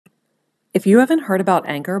If you haven't heard about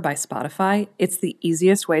Anchor by Spotify, it's the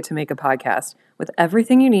easiest way to make a podcast with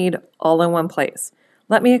everything you need all in one place.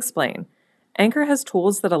 Let me explain. Anchor has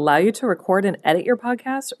tools that allow you to record and edit your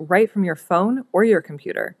podcast right from your phone or your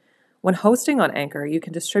computer. When hosting on Anchor, you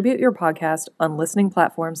can distribute your podcast on listening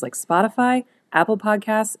platforms like Spotify, Apple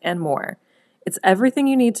Podcasts, and more. It's everything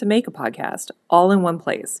you need to make a podcast, all in one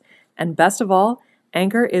place. And best of all,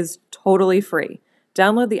 Anchor is totally free.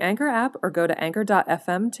 Download the Anchor app or go to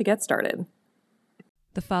anchor.fm to get started.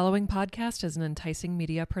 The following podcast is an enticing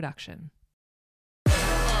media production.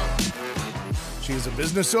 She is a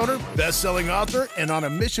business owner, best-selling author, and on a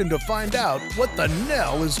mission to find out what the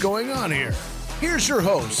Nell is going on here. Here's your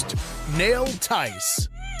host, Nell Tice.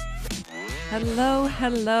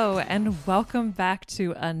 Hello, and welcome back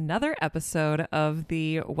to another episode of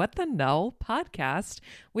the What the Nell podcast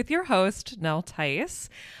with your host, Nell Tice.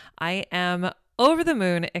 I am over the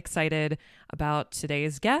moon excited about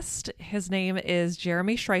today's guest. His name is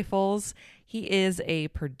Jeremy Schreifels. He is a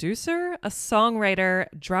producer, a songwriter,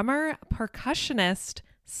 drummer, percussionist,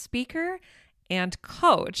 speaker, and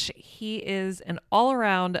coach. He is an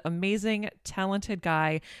all-around amazing, talented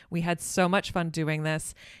guy. We had so much fun doing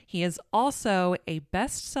this. He is also a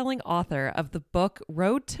best-selling author of the book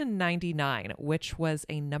Road to 99, which was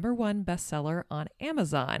a #1 bestseller on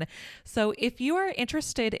Amazon. So if you are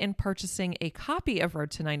interested in purchasing a copy of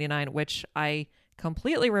Road to 99, which I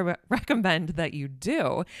completely recommend that you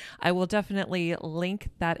do, I will definitely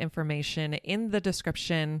link that information in the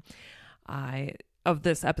description of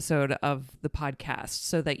this episode of the podcast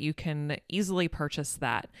so that you can easily purchase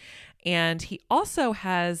that. And he also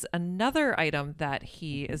has another item that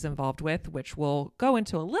he is involved with, which we'll go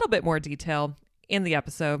into a little bit more detail in the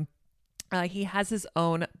episode. He has his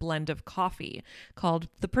own blend of coffee called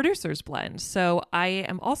the Producer's Blend. So I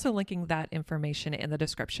am also linking that information in the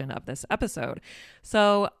description of this episode.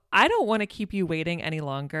 So I don't want to keep you waiting any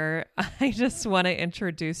longer. I just want to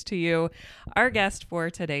introduce to you our guest for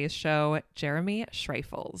today's show, Jeremy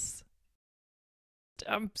Schreifels.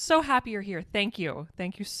 I'm so happy you're here. Thank you.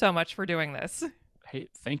 Thank you so much for doing this. Hey,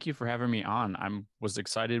 thank you for having me on. Was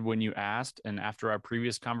excited when you asked, and after our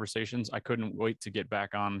previous conversations, I couldn't wait to get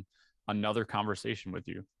back on another conversation with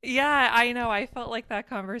you. Yeah, I know. I felt like that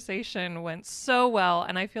conversation went so well,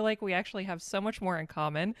 and I feel like we actually have so much more in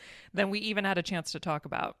common than we even had a chance to talk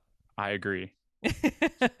about. I agree.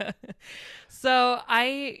 So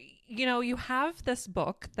you have this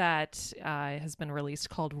book that has been released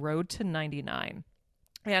called Road to 99.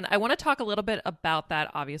 And I want to talk a little bit about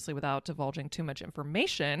that, obviously, without divulging too much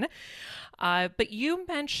information. But you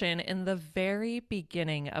mention in the very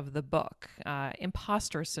beginning of the book,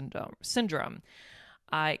 imposter syndrome.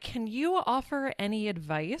 Can you offer any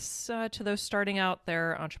advice to those starting out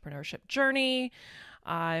their entrepreneurship journey,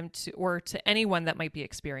 to anyone that might be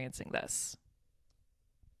experiencing this?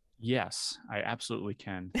 Yes, I absolutely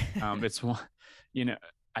can. It's one,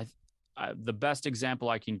 the best example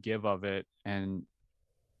I can give of it, and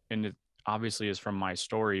it obviously is from my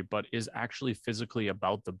story, but is actually physically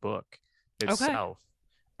about the book itself.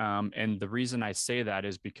 Okay. And the reason I say that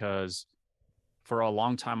is because for a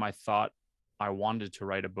long time, I thought I wanted to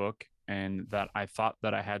write a book, and that I thought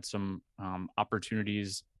that I had some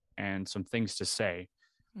opportunities and some things to say.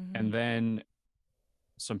 Mm-hmm. And then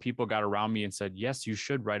some people got around me and said, yes, you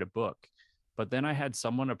should write a book. But then I had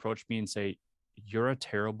someone approach me and say, you're a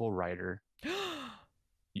terrible writer.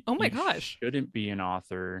 Oh my gosh. You shouldn't be an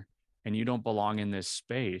author, and you don't belong in this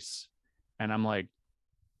space. And I'm like,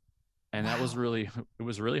 and wow. It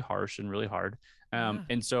was really harsh and really hard.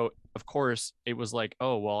 And so of course it was like,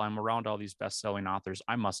 oh, well, I'm around all these best-selling authors.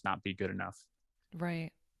 I must not be good enough.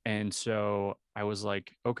 Right. And so I was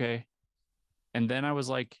like, okay. And then I was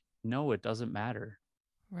like, no, it doesn't matter.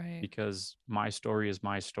 Right. Because my story is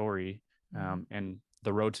my story. Mm-hmm. And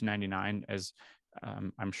the Road to 99, as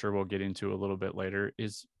I'm sure we'll get into a little bit later,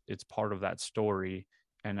 it's part of that story.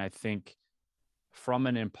 And I think from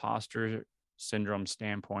an imposter syndrome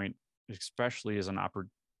standpoint, especially as an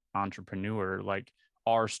entrepreneur, like,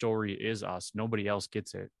 our story is us. Nobody else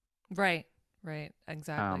gets it. Right.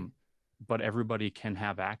 Exactly. But everybody can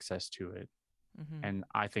have access to it. Mm-hmm. And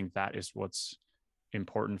I think that is what's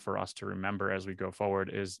important for us to remember as we go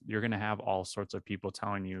forward, is you're going to have all sorts of people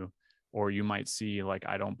telling you, or you might see like,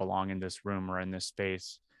 I don't belong in this room or in this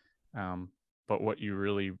space. But what you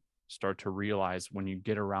really start to realize when you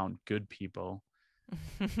get around good people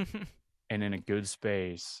and in a good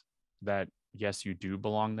space, that yes, you do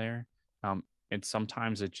belong there. And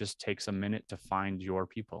sometimes it just takes a minute to find your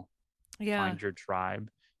people, find your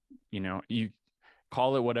tribe. You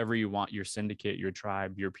call it whatever you want, your syndicate, your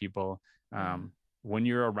tribe, your people. When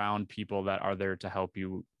you're around people that are there to help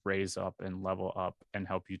you, raise up and level up and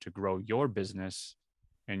help you to grow your business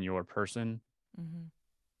and your person,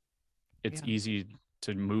 it's easy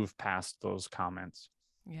to move past those comments.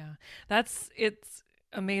 Yeah. It's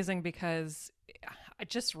amazing because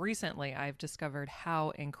just recently I've discovered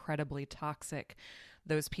how incredibly toxic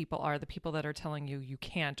those people are, the people that are telling you you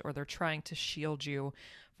can't, or they're trying to shield you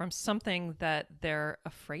from something that they're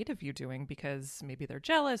afraid of you doing because maybe they're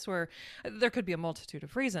jealous, or there could be a multitude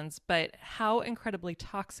of reasons, but how incredibly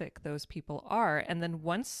toxic those people are. And then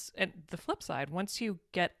and the flip side, once you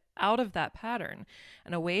get out of that pattern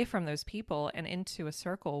and away from those people and into a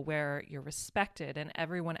circle where you're respected and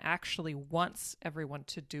everyone actually wants everyone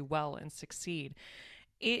to do well and succeed,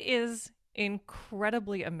 it is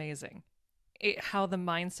incredibly amazing how the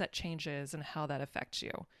mindset changes and how that affects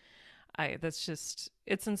you.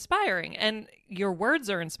 It's inspiring, and your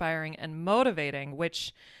words are inspiring and motivating,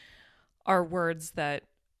 which are words that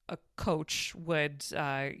a coach would,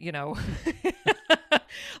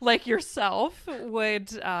 like yourself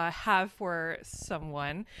would have for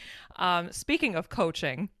someone. Speaking of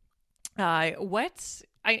coaching,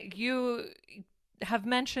 you have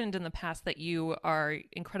mentioned in the past that you are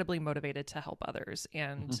incredibly motivated to help others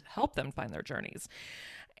and help them find their journeys.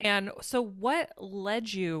 And so what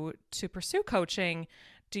led you to pursue coaching?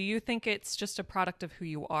 Do you think it's just a product of who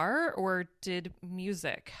you are, or did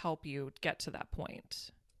music help you get to that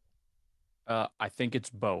point? I think it's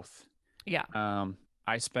both. Yeah.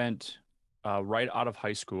 I spent right out of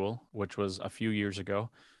high school, which was a few years ago.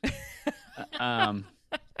 I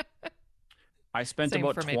spent Same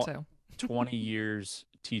about for me too. 20 years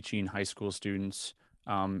teaching high school students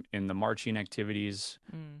in the marching activities,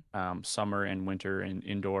 summer and winter and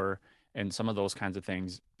indoor, and some of those kinds of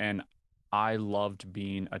things. And I loved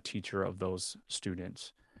being a teacher of those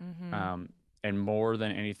students. And more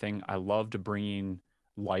than anything, I loved bringing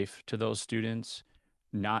life to those students,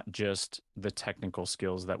 not just the technical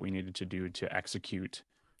skills that we needed to do to execute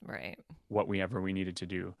whatever we needed to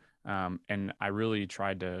do. And I really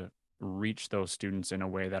tried to reach those students in a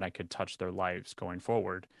way that I could touch their lives going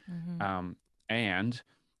forward. And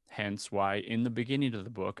hence why in the beginning of the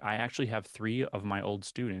book, I actually have 3 of my old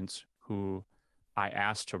students who I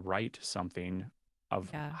asked to write something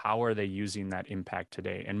of how are they using that impact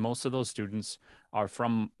today. And most of those students are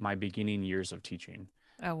from my beginning years of teaching.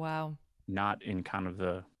 Oh, wow. Not in kind of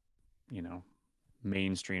the,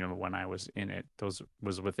 mainstream of when I was in it. Those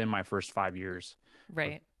was within my first 5 years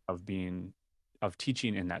of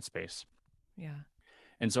teaching in that space. Yeah.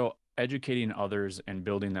 And so educating others and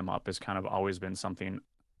building them up has kind of always been something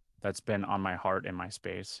that's been on my heart in my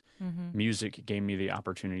space. Music gave me the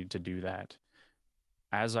opportunity to do that.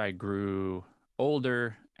 As I grew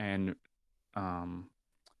older and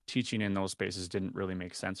teaching in those spaces didn't really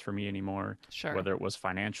make sense for me anymore, whether it was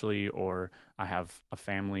financially or I have a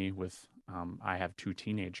family with, I have 2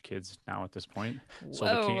 teenage kids now at this point. Whoa.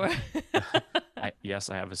 So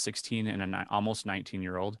I have a 16 and an almost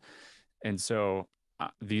 19-year-old. And so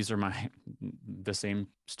these are the same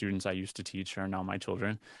students I used to teach are now my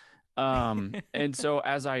children. And so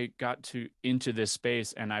as I got into this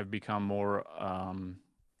space and I've become more,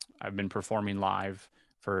 I've been performing live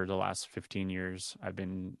for the last 15 years. I've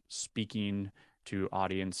been speaking to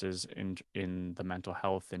audiences in the mental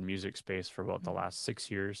health and music space for about the last 6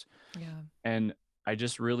 years. Yeah. And I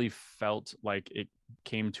just really felt like it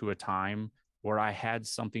came to a time where I had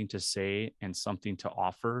something to say and something to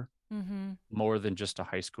offer more than just a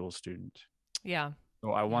high school student. Yeah.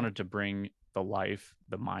 So I wanted to bring the life,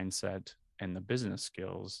 the mindset, and the business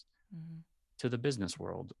skills to the business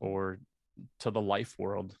world or to the life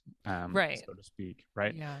world, so to speak.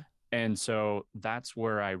 Right. Yeah. And so that's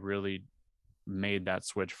where I really made that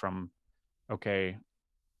switch from, okay,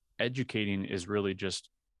 educating is really just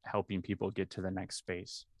helping people get to the next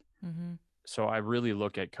space. So I really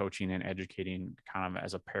look at coaching and educating kind of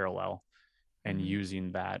as a parallel and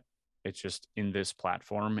using that. It's just in this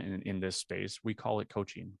platform and in this space, we call it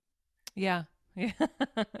coaching. Yeah. Yeah.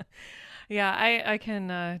 Yeah. I can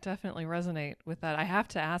definitely resonate with that. I have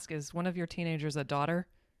to ask, is one of your teenagers a daughter?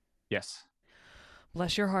 Yes.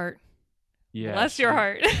 Bless your heart. Yeah. Bless your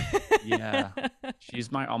heart. Yeah.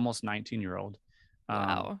 She's my almost 19-year-old.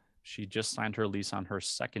 Wow. She just signed her lease on her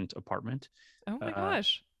 2nd apartment. Oh my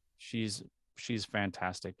gosh. She's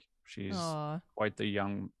fantastic. She's quite the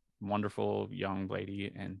wonderful young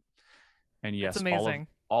lady. And yes, that's amazing.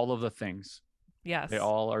 All of the things. Yes. They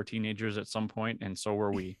all are teenagers at some point, and so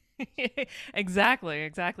were we. Exactly.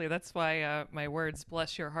 That's why my words,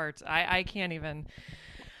 bless your heart. I can't even,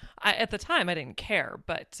 at the time I didn't care,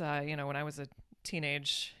 but when I was a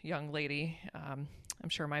teenage young lady, I'm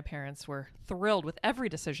sure my parents were thrilled with every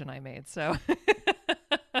decision I made. So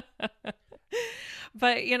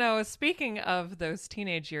But, speaking of those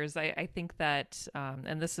teenage years, I think that,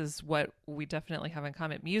 and this is what we definitely have in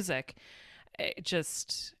common, music,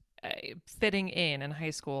 just fitting in high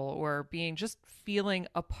school or just feeling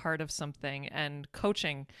a part of something, and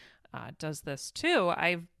coaching does this too.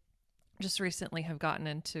 I've just recently have gotten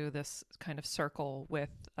into this kind of circle with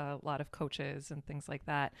a lot of coaches and things like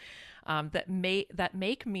that, that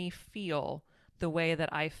make me feel the way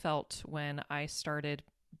that I felt when I started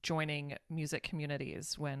joining music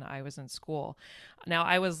communities when I was in school. Now,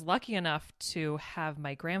 I was lucky enough to have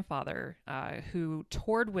my grandfather, who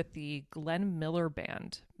toured with the Glenn Miller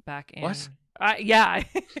Band back in, What? yeah,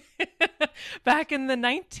 back in the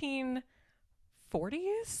 1940s,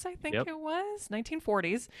 I think Yep. it was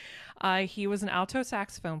 1940s. He was an alto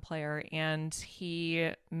saxophone player, and he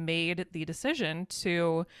made the decision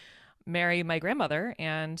to marry my grandmother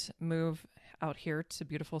and move out here to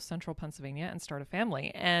beautiful central Pennsylvania and start a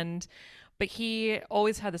family. But he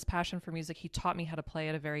always had this passion for music. He taught me how to play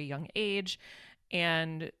at a very young age.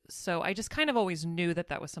 And so I just kind of always knew that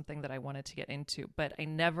that was something that I wanted to get into, but I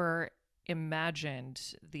never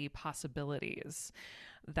imagined the possibilities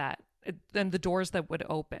and the doors that would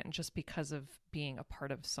open just because of being a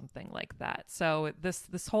part of something like that. So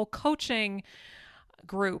this whole coaching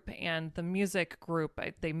group and the music group,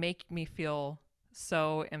 they make me feel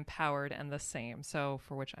so empowered and the same. So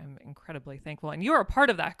for which I'm incredibly thankful. And you're a part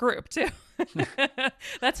of that group too.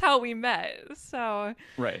 That's how we met. So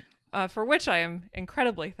Right. For which I am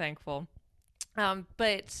incredibly thankful.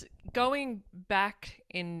 But going back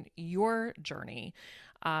in your journey,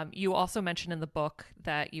 you also mentioned in the book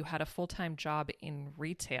that you had a full-time job in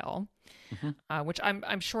retail, which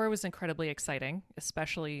I'm sure was incredibly exciting,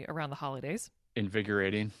 especially around the holidays.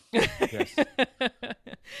 Invigorating. Yes.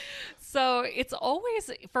 So it's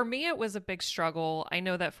always, for me, it was a big struggle. I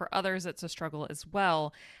know that for others, it's a struggle as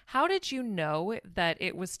well. How did you know that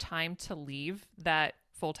it was time to leave that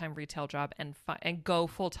full-time retail job and go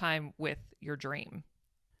full-time with your dream?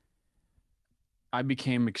 I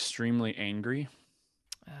became extremely angry.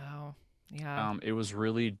 Oh, yeah. It was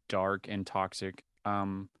really dark and toxic.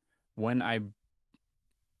 When I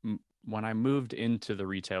moved into the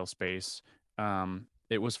retail space,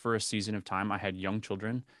 it was for a season of time. I had young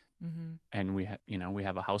children, and we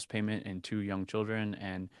have a house payment and 2 young children,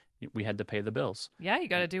 and we had to pay the bills. Yeah, you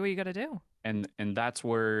got to do what you got to do. And that's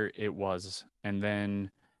where it was. And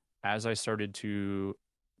then as I started to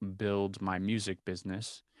build my music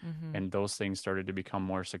business, and those things started to become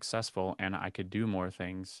more successful and I could do more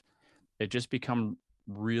things, it just become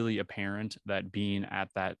really apparent that being at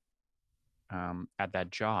that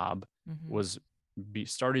job was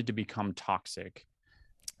started to become toxic.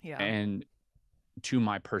 Yeah. And to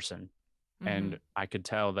my person. And I could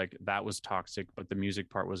tell like that was toxic, but the music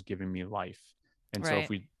part was giving me life. And so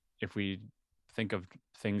if we think of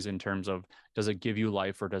things in terms of, does it give you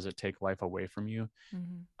life or does it take life away from you?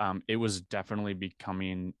 It was definitely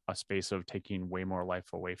becoming a space of taking way more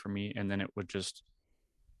life away from me. And then it would just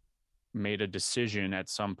made a decision at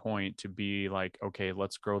some point to be like, okay,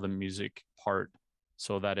 let's grow the music part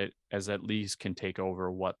so that it as at least can take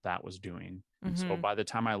over what that was doing. And so by the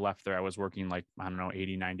time I left there, I was working like, I don't know,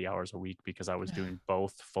 80, 90 hours a week because I was doing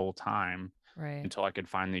both full time until I could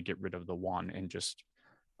finally get rid of the one and just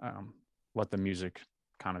let the music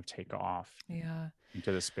kind of take off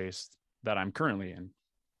into the space that I'm currently in.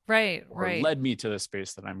 Or led me to the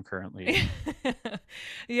space that I'm currently in.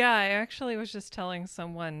 Yeah, I actually was just telling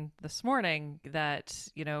someone this morning that,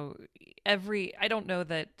 I don't know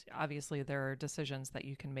that obviously there are decisions that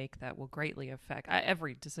you can make that will greatly affect,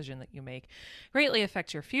 every decision that you make greatly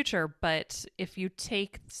affects your future. But if you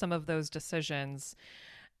take some of those decisions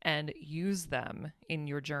and use them in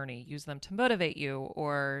your journey, use them to motivate you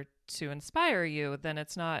or to inspire you, then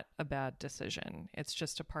it's not a bad decision. It's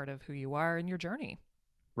just a part of who you are in your journey.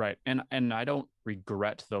 Right. And I don't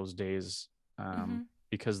regret those days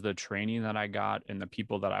because the training that I got and the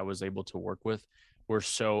people that I was able to work with were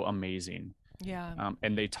so amazing. Yeah.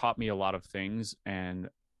 And they taught me a lot of things and,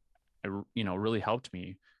 really helped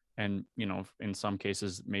me. And, in some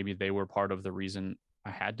cases, maybe they were part of the reason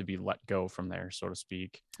I had to be let go from there, so to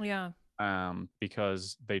speak. Yeah.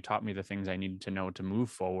 Because they taught me the things I needed to know to move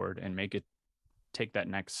forward and take that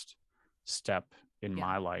next step in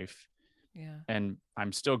my life. Yeah. And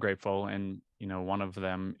I'm still grateful. And, one of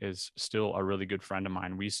them is still a really good friend of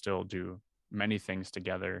mine. We still do many things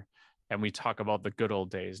together. And we talk about the good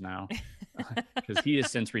old days now because he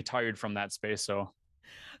has since retired from that space. So,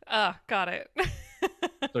 got it.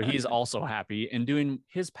 so he's also happy and doing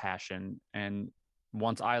his passion. And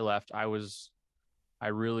once I left, I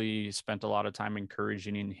really spent a lot of time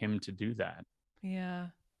encouraging him to do that. Yeah.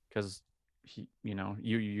 Because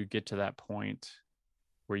you get to that point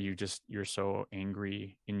where you're so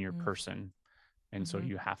angry in your person. And so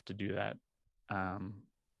you have to do that.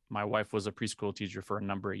 My wife was a preschool teacher for a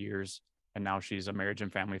number of years, and now she's a marriage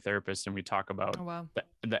and family therapist. And we talk about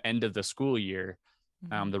the end of the school year.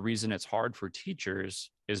 The reason it's hard for teachers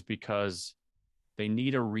is because they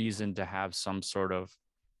need a reason to have some sort of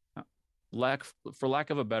for lack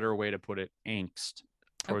of a better way to put it, angst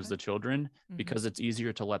towards the children, because it's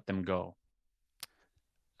easier to let them go.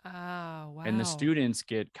 Oh, wow. And the students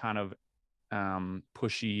get kind of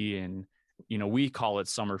pushy, and we call it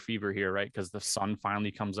summer fever here, right? Because the sun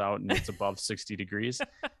finally comes out and it's above 60 degrees.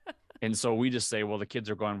 And so we just say, well, the kids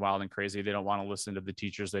are going wild and crazy. They don't want to listen to the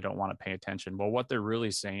teachers. They don't want to pay attention. Well, what they're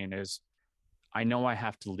really saying is, I know I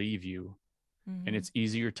have to leave you. And it's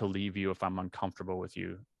easier to leave you if I'm uncomfortable with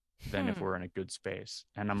you than if we're in a good space.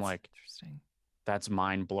 And I'm like, interesting. That's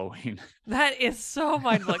mind blowing. That is so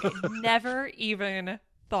mind blowing. Never even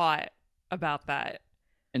thought about that.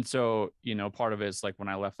 And so, part of it is like when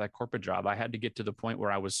I left that corporate job, I had to get to the point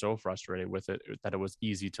where I was so frustrated with it that it was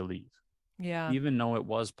easy to leave. Yeah. Even though it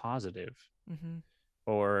was positive.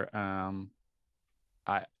 Or,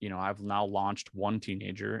 I've now launched one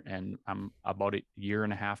teenager, and I'm about a year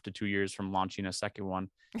and a half to 2 years from launching a second one.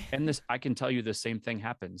 And I can tell you the same thing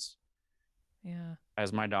happens. Yeah.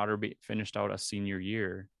 As my daughter finished out a senior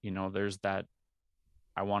year, there's that,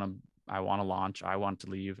 I want to launch. I want to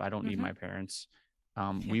leave. I don't need my parents.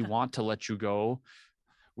 We want to let you go.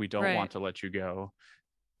 We don't want to let you go.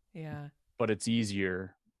 Yeah. But it's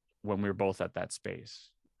easier when we're both at that space.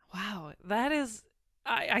 Wow. That is,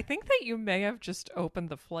 I think that you may have just opened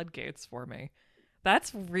the floodgates for me.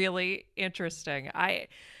 That's really interesting.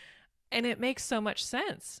 And it makes so much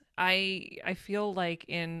sense. I feel like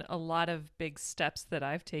in a lot of big steps that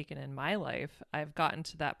I've taken in my life, I've gotten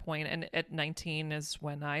to that point. And at 19 is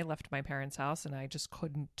when I left my parents' house and I just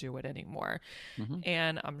couldn't do it anymore.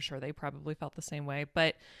 And I'm sure they probably felt the same way.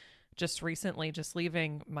 But just recently, just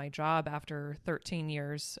leaving my job after 13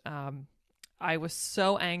 years, I was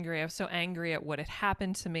so angry. I was so angry at what had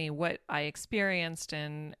happened to me, what I experienced,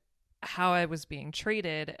 and how I was being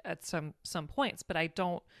treated at some points. But I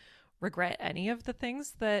don't regret any of the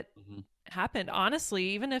things that happened, honestly,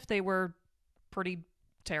 even if they were pretty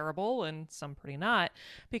terrible and some pretty not,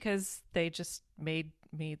 because they just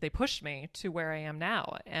they pushed me to where I am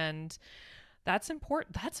now. And that's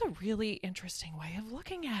important. That's a really interesting way of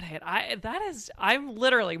looking at it. I'm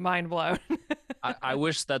literally mind blown. I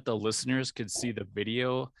wish that the listeners could see the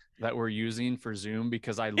video that we're using for Zoom,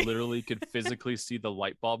 because I literally could physically see the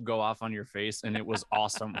light bulb go off on your face, and it was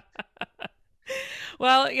awesome.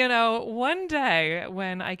 Well, one day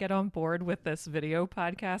when I get on board with this video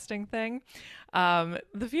podcasting thing, the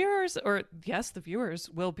viewers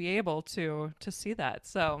will be able to see that.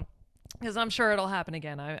 So, because I'm sure it'll happen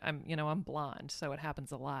again. I'm blonde, so it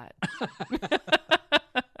happens a lot.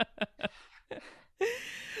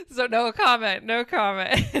 So no comment.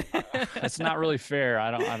 That's not really fair.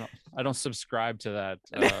 I don't subscribe to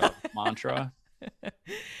that mantra.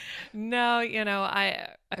 No,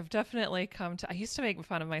 I've definitely I used to make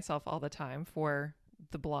fun of myself all the time for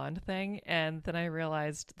the blonde thing. And then I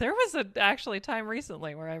realized there was actually a time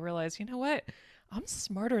recently where I realized, you know what? I'm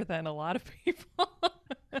smarter than a lot of people.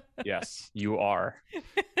 Yes, you are.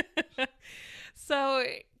 So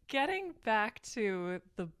getting back to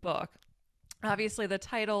the book, obviously the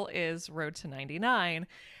title is Road to 99.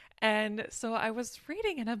 And so I was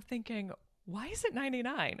reading and I'm thinking, why is it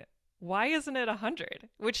 99? Why isn't it 100?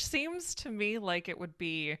 Which seems to me like it would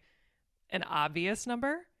be an obvious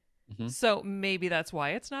number. So maybe that's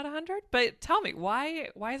why it's not 100. But tell me, why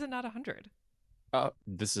is it not 100? I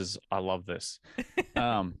love this.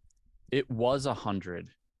 It was 100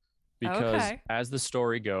 because as the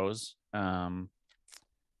story goes,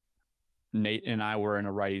 Nate and I were in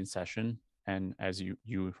a writing session, and as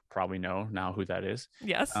you probably know now who that is.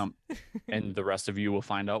 Yes. And the rest of you will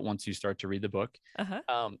find out once you start to read the book.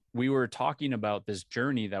 We were talking about this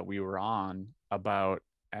journey that we were on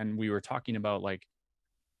and we were talking about, like,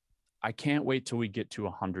 I can't wait till we get to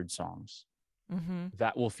 100 songs.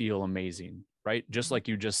 That will feel amazing, right? Just like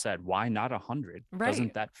you just said, why not 100? Right.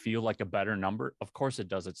 Doesn't that feel like a better number? Of course it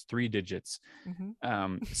does. It's 3 digits.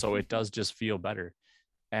 So it does just feel better.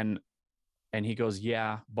 And he goes,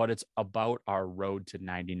 yeah, but it's about our road to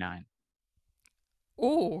 99.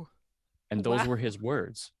 Oh. And those were his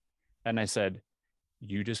words. And I said,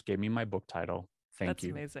 you just gave me my book title. Thank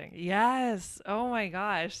you. That's amazing. Yes. Oh my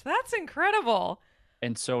gosh. That's incredible.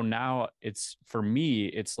 And so now for me,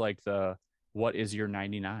 it's like what is your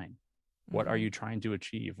 99? What are you trying to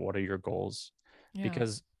achieve? What are your goals? Yeah.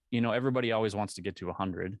 Because, everybody always wants to get to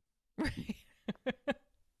 100. Right.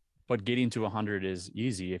 But getting to 100 is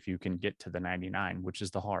easy if you can get to the 99, which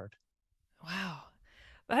is the hard. Wow.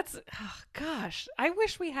 That's, oh, gosh, I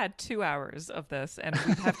wish we had 2 hours of this and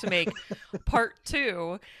we'd have to make part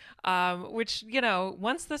two, which,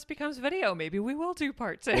 once this becomes video, maybe we will do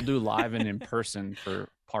part two. We'll do live and in person for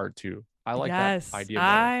part two. I like Yes, that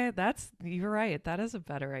idea better. you're right. That is a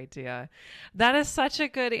better idea. That is such a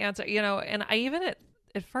good answer. And I even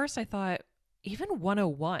at first I thought even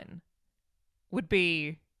 101 would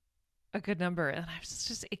be a good number. And I was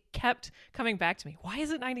just, it kept coming back to me. Why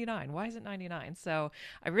is it 99? Why is it 99? So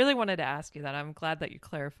I really wanted to ask you that. I'm glad that you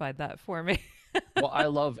clarified that for me.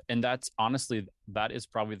 Well, and that's honestly, that is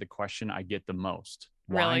probably the question I get the most.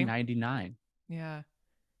 Why Really? 99? Yeah.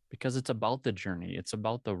 Because it's about the journey. It's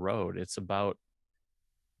about the road. It's about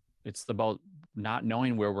not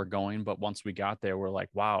knowing where we're going. But once we got there, we're like,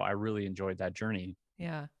 wow, I really enjoyed that journey.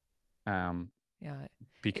 Yeah. Yeah.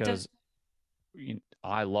 Because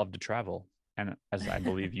I love to travel, and as I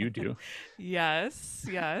believe you do. Yes.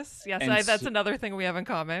 And That's another thing we have in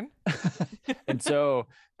common. And so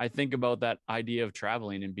I think about that idea of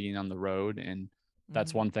traveling and being on the road. And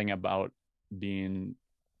that's one thing about being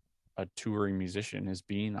a touring musician, is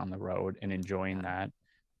being on the road and enjoying that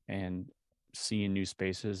and seeing new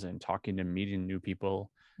spaces and meeting new people.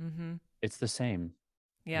 It's the same.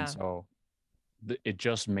 Yeah. And so it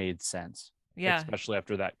just made sense. Yeah. Especially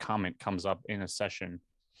after that comment comes up in a session.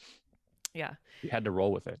 Yeah. You had to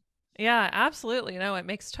roll with it. Yeah, absolutely. No, it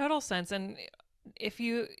makes total sense. And if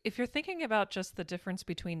you're thinking about just the difference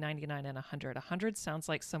between 99 and 100, 100 sounds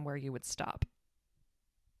like somewhere you would stop.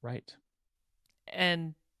 Right.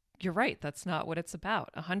 And you're right. That's not what it's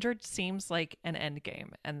about. 100 seems like an end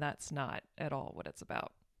game, and that's not at all what it's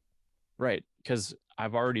about. Right. Because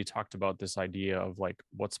I've already talked about this idea of like,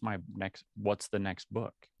 what's the next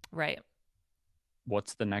book? Right.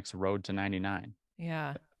 What's the next road to 99?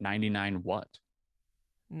 Yeah. 99 what?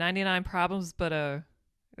 99 problems, but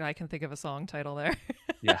I can think of a song title there.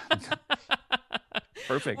 Yeah.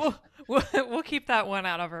 Perfect. We'll keep that one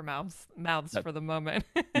out of our mouths for the moment.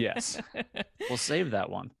 Yes. We'll save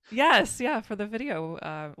that one. Yes. Yeah. For the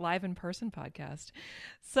video, live in person podcast.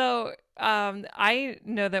 So I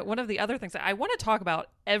know that one of the other things I want to talk about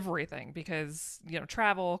everything because,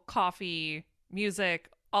 travel, coffee, music,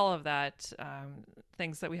 all of that,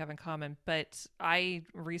 things that we have in common. But my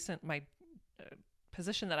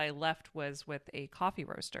position that I left was with a coffee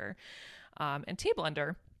roaster and tea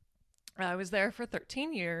blender. I was there for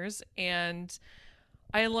 13 years and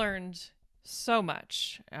I learned so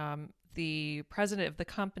much. The president of the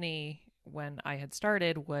company when I had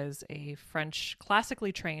started was a French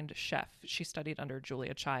classically trained chef. She studied under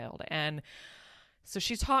Julia Child. And so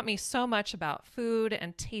she taught me so much about food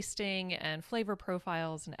and tasting and flavor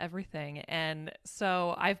profiles and everything. And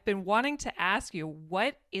so I've been wanting to ask you,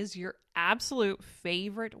 what is your absolute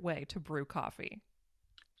favorite way to brew coffee?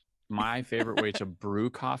 My favorite way to brew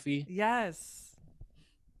coffee? Yes.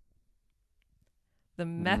 The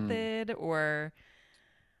method, or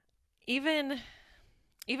even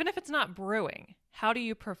if it's not brewing, how do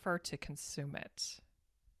you prefer to consume it?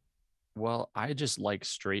 Well, I just like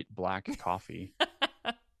straight black coffee.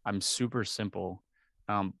 I'm super simple,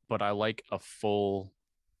 but I like a full,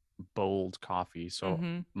 bold coffee. So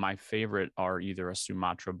my favorite are either a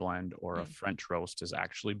Sumatra blend or a French roast is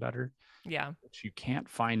actually better. Yeah. Which you can't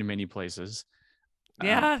find in many places.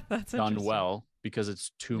 Yeah, that's done well because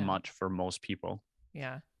it's too much for most people.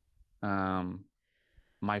 Yeah.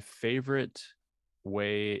 My favorite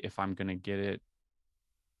way, if I'm going to get it,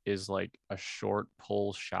 is like a short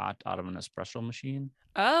pull shot out of an espresso machine.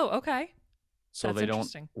 Oh, okay. So that's they don't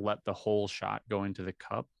let the whole shot go into the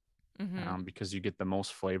cup because you get the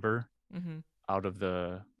most flavor out of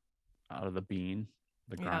the bean,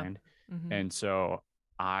 the grind. And so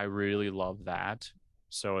I really love that.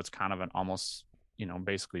 So it's kind of an almost,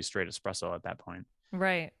 basically straight espresso at that point.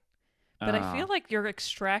 Right. But I feel like you're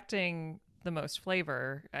extracting the most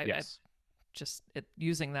flavor. Yes.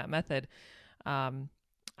 Using that method.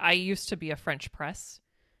 I used to be a French press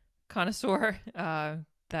connoisseur.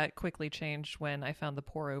 That quickly changed when I found the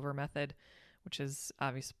pour over method, which has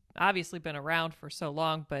obviously been around for so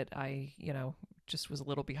long, but I, just was a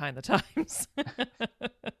little behind the times.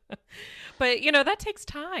 But, that takes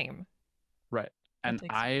time. Right. And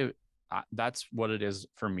that's what it is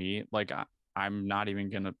for me. Like, I'm not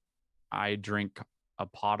even I drink a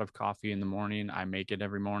pot of coffee in the morning. I make it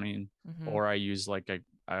every morning, or I use like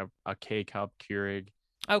a K-cup Keurig.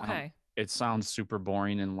 Okay. It sounds super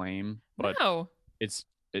boring and lame, but no.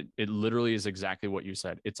 It literally is exactly what you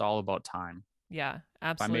said. It's all about time. Yeah,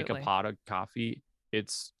 absolutely. If I make a pot of coffee,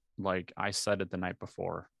 it's like I set it the night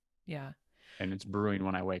before. Yeah. and it's brewing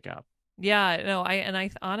when I wake up. Yeah, no, I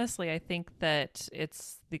honestly I think that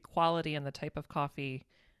it's the quality and the type of coffee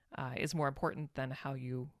is more important than how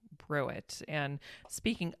you brew it. And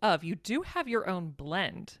speaking of, you do have your own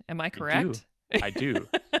blend. Am I I do. correct? I do.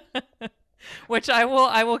 Which I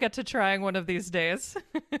will get to trying one of these days.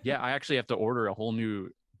 Yeah, I actually have to order a whole new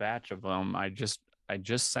batch of them. I just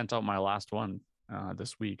sent out my last one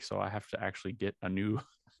this week, so I have to actually get a new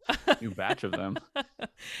batch of them.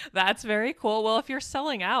 That's very cool. Well, if you're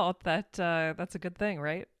selling out, that's a good thing,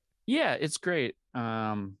 right? Yeah, it's great.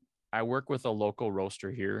 I work with a local roaster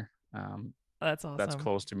here. That's That's awesome.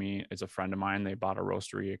 close to me. It's a friend of mine. They bought a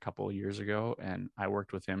roastery a couple of years ago, and I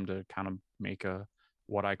worked with him to kind of make a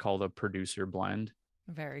what I call the producer blend.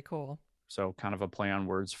 Very cool. So kind of a play on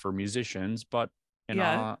words for musicians, but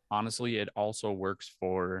Yeah. honestly, it also works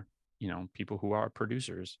for people who are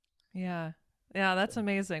producers. Yeah. Yeah, that's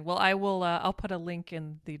amazing. Well, I'll put a link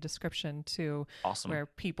in the description to Awesome. where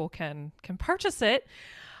people can purchase it.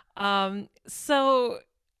 So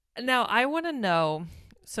now I want to know,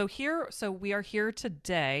 so we are here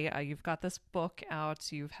today. You've got this book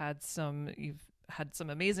out. You've had some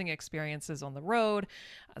amazing experiences on the road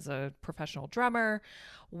as a professional drummer.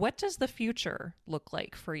 What does the future look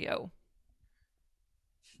like for you?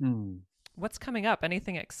 Hmm. What's coming up?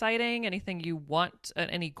 Anything exciting? Anything you want?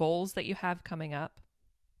 Any goals that you have coming up?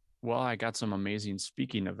 Well, I got some amazing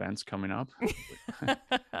speaking events coming up.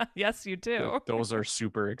 Yes, you do. Those are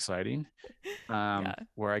super exciting. Yeah.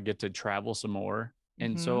 Where I get to travel some more.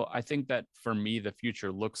 And Hmm. so I think that for me, the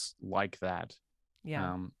future looks like that.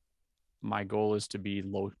 Yeah. Um, my goal is to be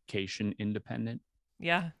location independent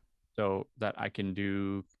Yeah. so that I can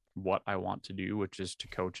do what I want to do, which is to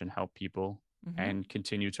coach and help people Hmm. and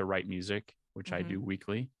continue to write music, which I Hmm. do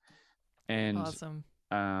weekly, and Awesome.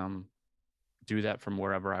 um, do that from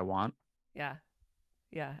wherever I want. Yeah.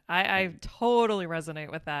 Yeah. I totally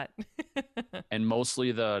resonate with that. And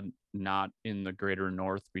mostly the not in the greater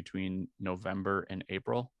north between November and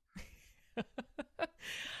April.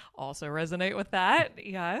 Also resonate with that.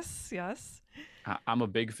 Yes. Yes. I'm a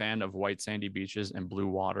big fan of white sandy beaches and blue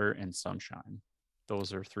water and sunshine.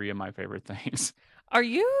 Those are three of my favorite things. Are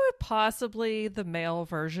you possibly the male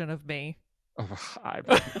version of me? I,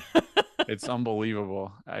 it's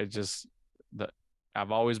unbelievable. The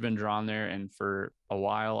I've always been drawn there, and for a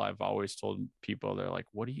while, I've always told people they're like,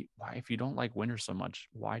 "What do you? Why if you don't like winter so much,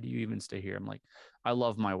 why do you even stay here?" I'm like, "I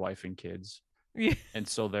love my wife and kids, Yeah. and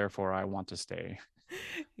so therefore I want to stay."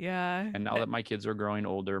 Yeah. And now that my kids are growing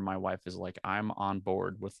older, my wife is like, "I'm on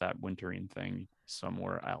board with that wintering thing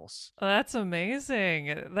somewhere else." That's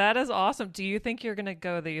amazing. That is awesome. Do you think you're going to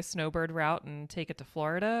go the snowbird route and take it to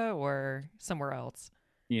Florida or somewhere else?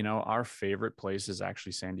 Our favorite place is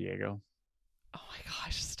actually San Diego. Oh my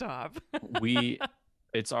gosh, stop. We,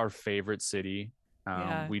 it's our favorite city.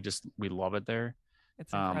 Yeah, We love it there.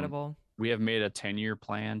 it's Um, incredible. we have made a 10-year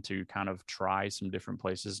plan to kind of try some different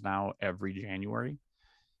places now every January.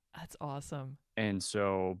 That's awesome. And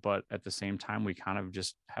so, but at the same time, we kind of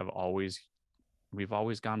just we've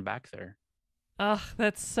always gone back there. Oh,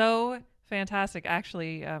 that's so fantastic.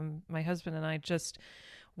 Actually, my husband and I just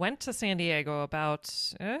went to San Diego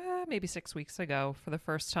about maybe 6 weeks ago for the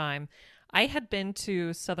first time. I had been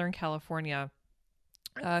to Southern California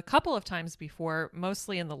a couple of times before,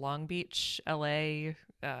 mostly in the Long Beach, LA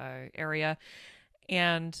area,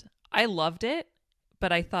 and I loved it.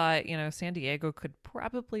 But I thought, San Diego could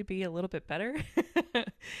probably be a little bit better.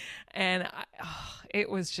 And it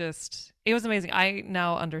was amazing. I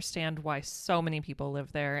now understand why so many people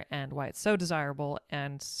live there and why it's so desirable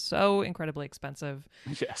and so incredibly expensive.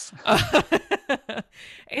 Yes.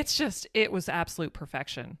 It was absolute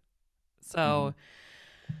perfection. So,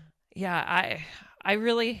 Mhm. yeah, I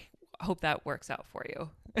really hope that works out for you.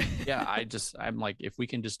 Yeah. I'm like, if we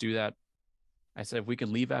can just do that, I said, if we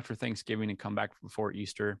can leave after Thanksgiving and come back before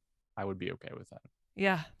Easter, I would be okay with that.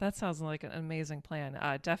 Yeah, that sounds like an amazing plan.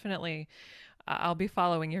 Definitely, I'll be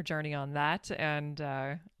following your journey on that and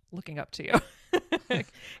looking up to you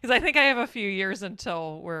because I think I have a few years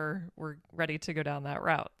until we're ready to go down that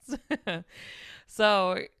route.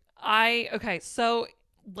 So okay. So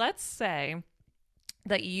let's say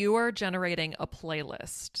that you are generating a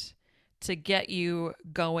playlist to get you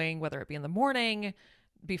going, whether it be in the morning,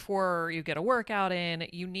 before you get a workout in,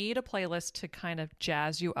 you need a playlist to kind of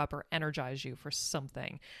jazz you up or energize you for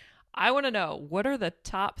something. I want to know, what are the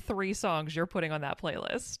top 3 songs you're putting on that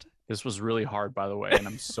playlist? This was really hard, by the way, and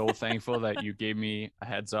I'm so thankful that you gave me a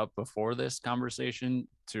heads up before this conversation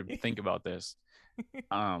to think about this.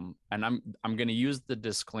 And I'm gonna use the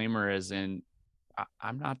disclaimer as in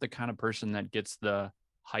I'm not the kind of person that gets the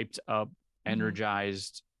hyped up, Mm-hmm.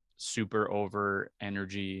 energized super over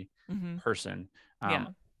energy person. Yeah.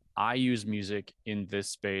 I use music in this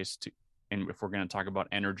space to, and if we're going to talk about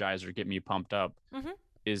energize or get me pumped up,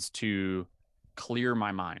 is to clear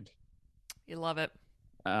my mind. You love it.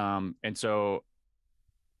 And so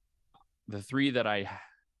the three that I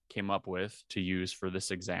came up with to use for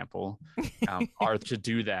this example are to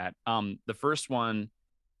do that. The first one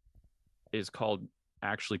is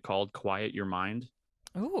actually called Quiet Your Mind.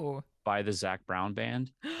 Ooh. By the Zach Brown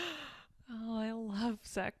Band. Oh, I love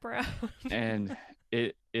Zach Brown. And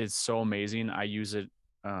it is so amazing. I use it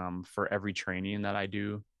for every training that I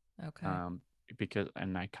do. Okay.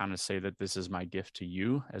 And I kind of say that this is my gift to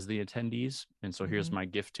you as the attendees. And so here's my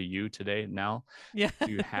gift to you today, Nell. Yeah.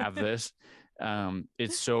 You have this.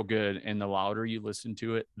 It's so good. And the louder you listen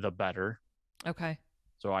to it, the better. Okay.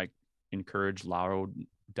 So I encourage loud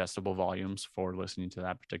decibel volumes for listening to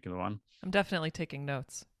that particular one. I'm definitely taking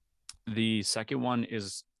notes. The second one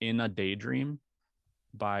is In a Daydream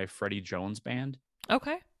by Freddie Jones Band.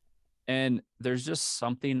 Okay. And there's just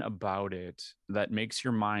something about it that makes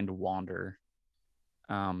your mind wander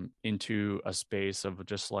into a space of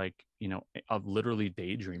just like, of literally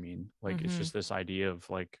daydreaming. Like it's just this idea of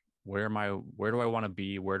like, where do I want to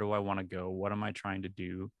be? Where do I want to go? What am I trying to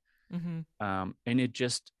do? And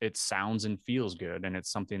it sounds and feels good. And it's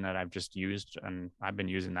something that I've just used, and I've been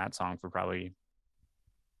using that song for probably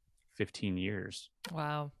 15 years.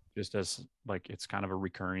 Wow. Just as like, it's kind of a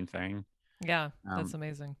recurring thing. Yeah, that's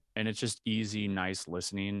amazing. And it's just easy, nice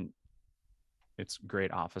listening. It's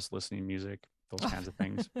great office listening music, those kinds of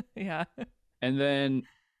things. Yeah. And then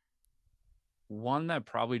one that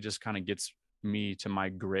probably just kind of gets me to my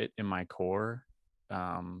grit in my core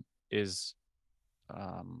is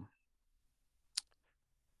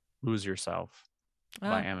Lose Yourself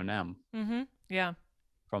by Eminem. Yeah.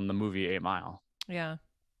 From the movie 8 Mile. Yeah.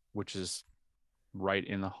 Which is right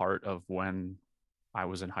in the heart of when I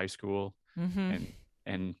was in high school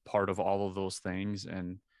and part of all of those things.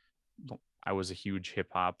 And I was a huge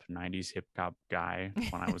 90s hip hop guy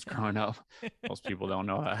when I was growing up. Most people don't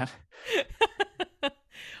know that.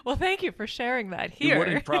 Well, thank you for sharing that here. You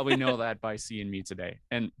wouldn't probably know that by seeing me today.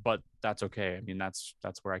 But that's okay. I mean, that's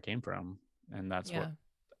where I came from. And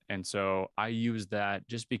and so I use that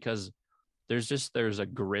just because there's a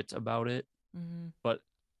grit about it, but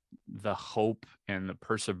the hope and the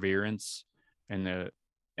perseverance and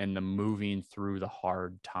the moving through the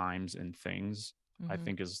hard times and things, I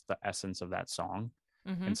think is the essence of that song.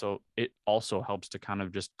 And so it also helps to kind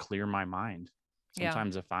of just clear my mind.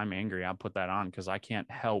 Sometimes if I'm angry, I'll put that on because I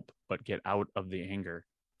can't help but get out of the anger.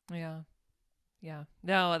 Yeah.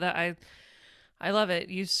 No, I love it.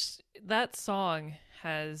 That song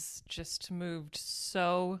has just moved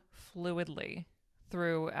so fluidly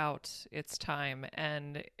throughout its time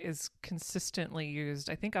and is consistently used.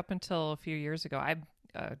 I think up until a few years ago,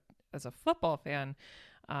 as a football fan,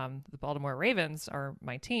 the Baltimore Ravens are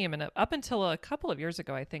my team. And up until a couple of years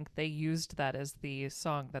ago, I think they used that as the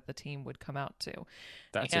song that the team would come out to.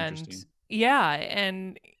 That's interesting. Yeah.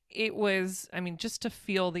 And it was, just to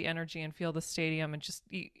feel the energy and feel the stadium and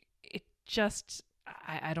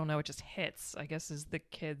I don't know, it just hits, I guess, as the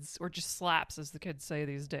kids, or just slaps, as the kids say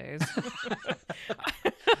these days.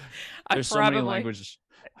 There's so many languages.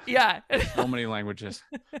 Yeah. So many languages.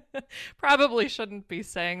 Probably shouldn't be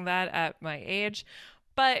saying that at my age,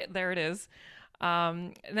 but there it is.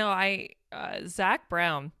 Zach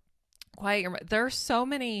Brown, Quiet Your Mind. There are so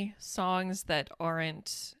many songs that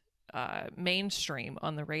aren't mainstream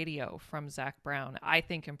on the radio from Zach Brown, I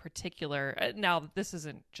think in particular. Now, this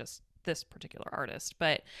isn't just this particular artist,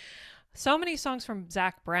 but so many songs from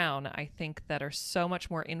Zach Brown, I think, that are so much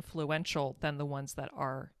more influential than the ones that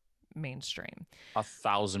are mainstream.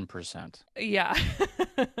 1,000%. Yeah.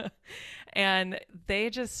 And they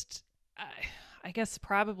just, I guess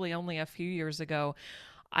probably only a few years ago,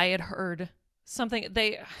 I had heard something.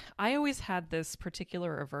 I always had this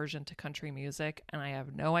particular aversion to country music, and I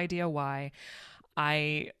have no idea why.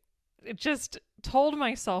 I just told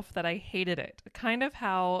myself that I hated it, kind of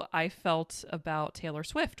how I felt about Taylor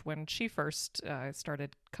Swift when she first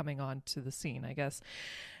started coming on to the scene, I guess.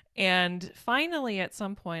 And finally, at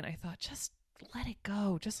some point, I thought, just let it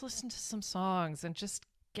go. Just listen to some songs and just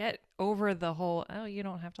get over the whole, you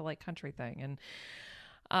don't have to like country thing. And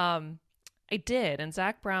I did. And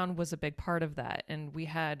Zach Brown was a big part of that. And we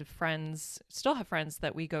had still have friends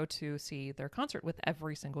that we go to see their concert with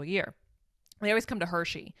every single year. They always come to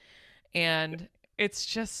Hershey. And it's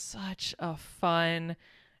just such a fun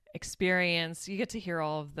experience. You get to hear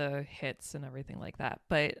all of the hits and everything like that.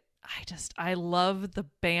 But I love the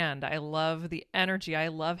band. I love the energy. I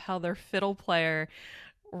love how their fiddle player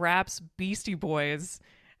raps Beastie Boys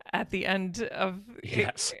at the end of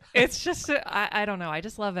Yes. it's just I don't know, I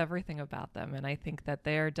just love everything about them, and I think that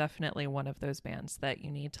they're definitely one of those bands that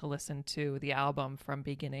you need to listen to the album from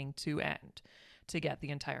beginning to end to get the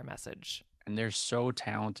entire message. And they're so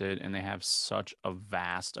talented, and they have such a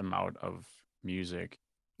vast amount of music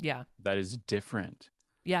Yeah. that is different.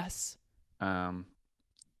 Yes. And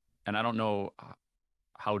I don't know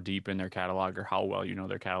how deep in their catalog or how well you know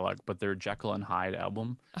their catalog, but their Jekyll and Hyde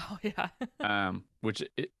album, Oh yeah. which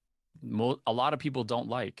a lot of people don't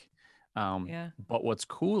like. Yeah. But what's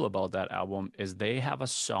cool about that album is they have a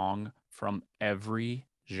song from every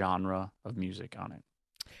genre of music on it.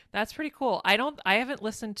 That's pretty cool. I haven't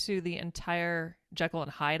listened to the entire Jekyll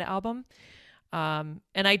and Hyde album. And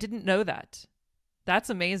I didn't know that.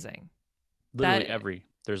 That's amazing. Literally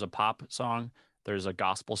there's a pop song, there's a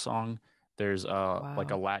gospel song, there's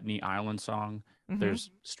like a Wow. Latiny Island song, Mhm.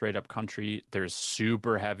 there's straight up country, there's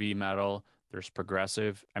super heavy metal, there's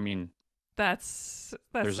progressive. I mean, That's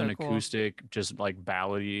there's so an cool. acoustic, just like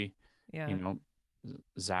ballady, Yeah. you know,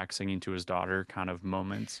 Zach singing to his daughter kind of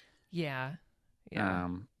moments. Yeah. Yeah.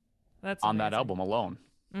 That's On that amazing. album alone.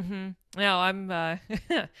 Mm-hmm. No, I'm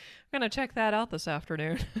gonna check that out this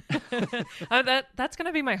afternoon. That's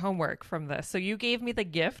gonna be my homework from this. So you gave me the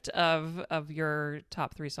gift of your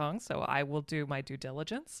top 3 songs, so I will do my due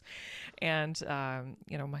diligence and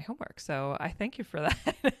my homework. So I thank you for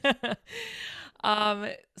that.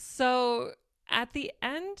 So at the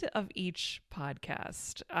end of each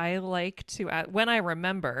podcast, I like to when I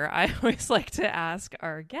remember, I always like to ask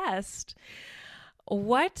our guest,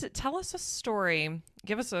 tell us a story,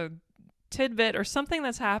 give us a tidbit or something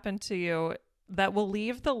that's happened to you that will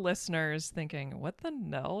leave the listeners thinking, what the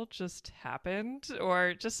hell just happened?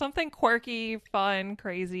 Or just something quirky, fun,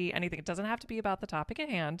 crazy, anything. It doesn't have to be about the topic at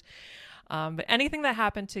hand. But anything that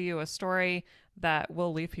happened to you, a story that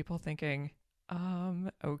will leave people thinking,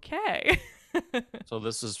 okay. So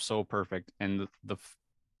this is so perfect. And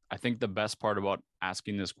I think the best part about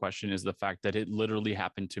asking this question is the fact that it literally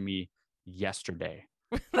happened to me yesterday.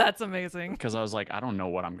 That's amazing. Because I was like, I don't know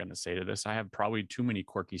what I'm going to say to this. I have probably too many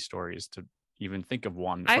quirky stories to even think of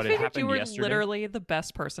one. I But it figured happened you were yesterday. literally the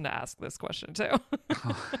best person to ask this question to.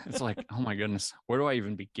 It's like, oh my goodness, where do I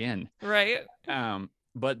even begin? Right.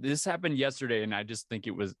 But this happened yesterday, and I just think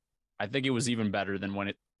it was even better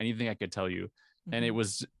than anything I could tell you. Mm-hmm.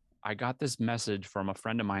 And I got this message from a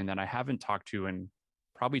friend of mine that I haven't talked to in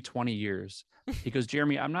probably 20 years. He goes,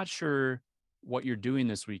 Jeremy, I'm not sure what you're doing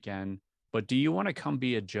this weekend, but do you want to come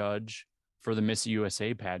be a judge for the Miss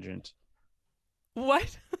USA pageant?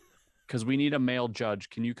 What? Because we need a male judge.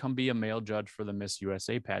 Can you come be a male judge for the Miss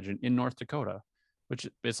USA pageant in North Dakota? Which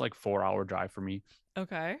it's like 4-hour drive for me.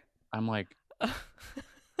 Okay. I'm like,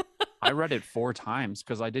 I read it 4 times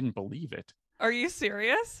because I didn't believe it. Are you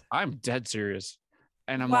serious? I'm dead serious.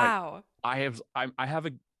 And I'm wow. like,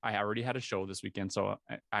 I already had a show this weekend, so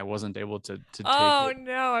I wasn't able to take it. Oh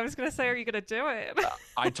no, I was gonna say, are you gonna do it?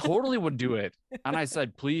 I totally would do it. And I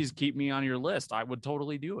said, please keep me on your list. I would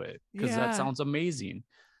totally do it because that sounds amazing.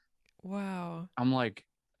 Wow. I'm like,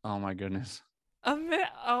 oh my goodness.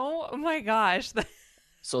 Oh my gosh.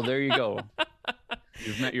 So there you go.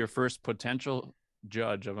 You've met your first potential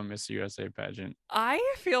judge of a Miss USA pageant.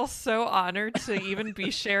 I feel so honored to even be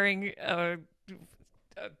sharing a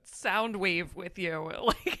sound wave with you.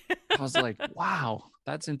 Like I was like, wow,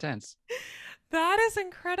 that's intense. That is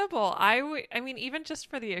incredible. I mean, even just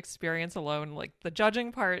for the experience alone, like the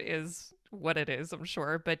judging part is what it is, I'm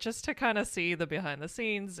sure, but just to kind of see the behind the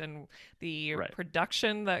scenes and the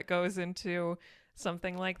production that goes into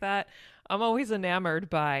something like that, I'm always enamored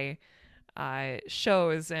by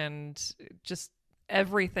shows and just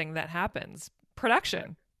everything that happens.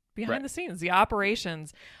 Production, behind the scenes, the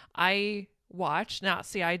operations. I watched, now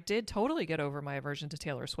see, I did totally get over my aversion to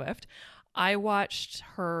Taylor Swift. I watched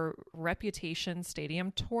her Reputation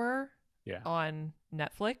Stadium tour on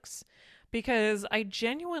Netflix because I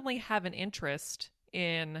genuinely have an interest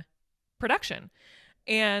in production.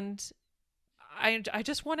 And I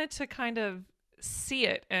just wanted to kind of see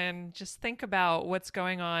it and just think about what's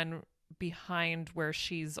going on behind where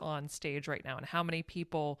she's on stage right now and how many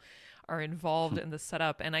people are involved in the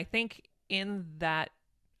setup. And I think in that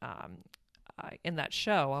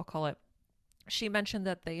show, I'll call it, she mentioned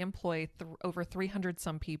that they employ over 300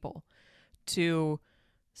 some people to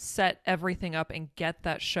set everything up and get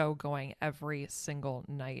that show going every single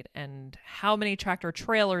night, and how many tractor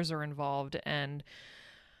trailers are involved. And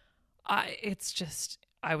I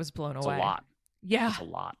was blown away. It's a lot. Yeah. It's a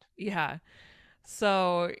lot. Yeah.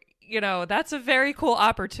 So that's a very cool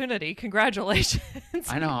opportunity. Congratulations.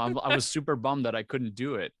 I know. I was super bummed that I couldn't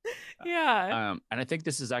do it. Yeah. And I think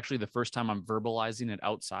this is actually the first time I'm verbalizing it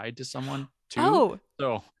outside to someone too. Oh.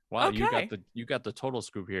 So wow, okay. you got the total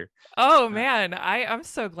scoop here. Oh man, I'm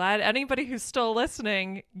so glad. Anybody who's still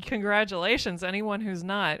listening, congratulations. Anyone who's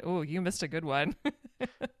not, oh, you missed a good one.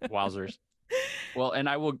 Wowzers. Well, and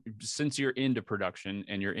I will, since you're into production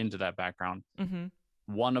and you're into that background,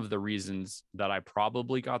 one of the reasons that I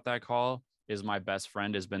probably got that call is my best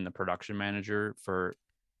friend has been the production manager for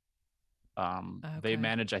they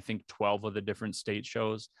manage, I think, 12 of the different state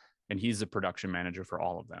shows, and he's the production manager for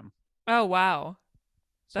all of them. Oh wow.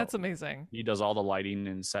 So that's amazing. He does all the lighting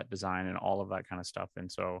and set design and all of that kind of stuff.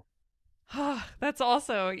 And so that's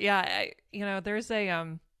also, yeah, there's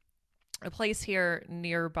a place here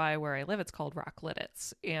nearby where I live. It's called Rock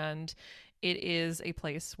Lidditz, and it is a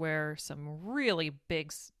place where some really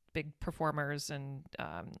big performers and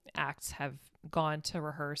acts have gone to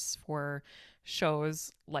rehearse for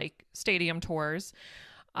shows like stadium tours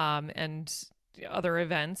and other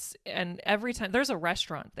events. And every time there's a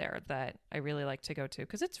restaurant there that I really like to go to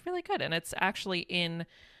because it's really good, and it's actually in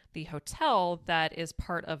the hotel that is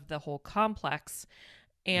part of the whole complex,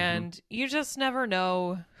 and you just never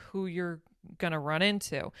know who you're gonna run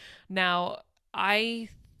into. Now, I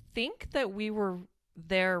think that we were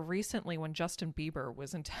there recently when Justin Bieber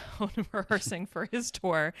was in town rehearsing for his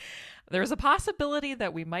tour. There's a possibility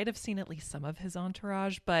that we might have seen at least some of his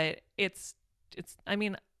entourage, but it's I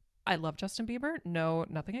mean, I love Justin Bieber. No,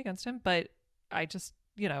 nothing against him, but I just,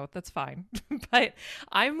 that's fine. But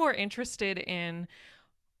I'm more interested in,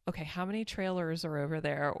 okay, how many trailers are over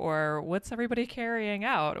there? Or what's everybody carrying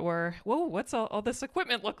out? Or, whoa, what's all this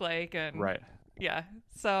equipment look like? And right. Yeah.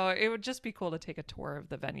 So it would just be cool to take a tour of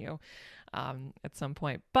the venue at some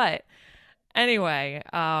point. But anyway,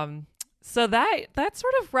 so that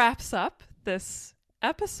sort of wraps up this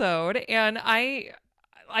episode. And I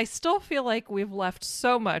still feel like we've left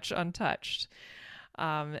so much untouched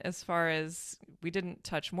as far as we didn't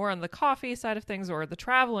touch more on the coffee side of things or the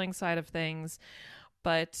traveling side of things.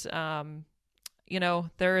 But,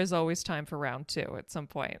 there is always time for round 2 at some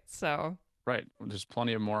point. So. Right. There's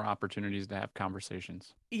plenty of more opportunities to have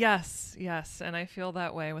conversations. Yes. And I feel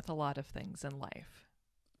that way with a lot of things in life.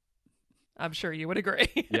 I'm sure you would agree.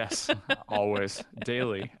 Yes, always.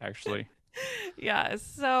 Daily, actually. Yeah.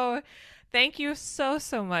 So thank you so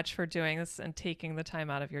much for doing this and taking the time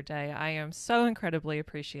out of your day. I am so incredibly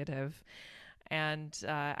appreciative. And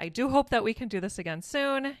I do hope that we can do this again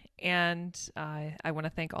soon. And I want to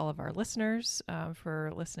thank all of our listeners for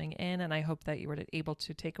listening in. And I hope that you were able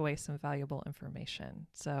to take away some valuable information.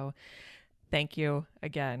 So thank you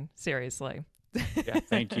again. Seriously. Yeah,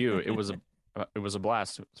 thank you. It was a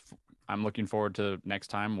blast. I'm looking forward to next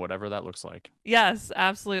time, whatever that looks like. Yes,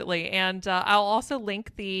 absolutely. And I'll also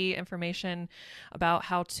link the information about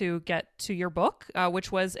how to get to your book,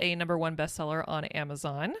 which was a #1 bestseller on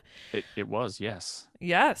Amazon. It was, yes.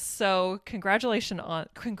 Yes. So congratulations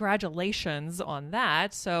on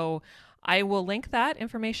that. So I will link that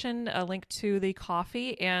information, a link to the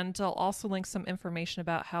coffee, and I'll also link some information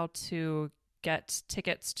about how to get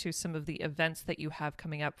tickets to some of the events that you have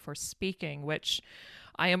coming up for speaking, which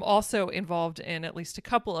I am also involved in at least a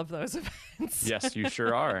couple of those events. Yes, you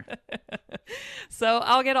sure are. So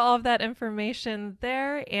I'll get all of that information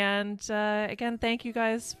there. And again, thank you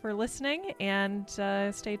guys for listening, and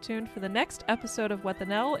stay tuned for the next episode of What the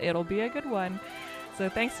Nell. It'll be a good one. So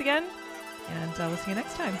thanks again, and we'll see you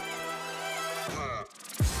next time.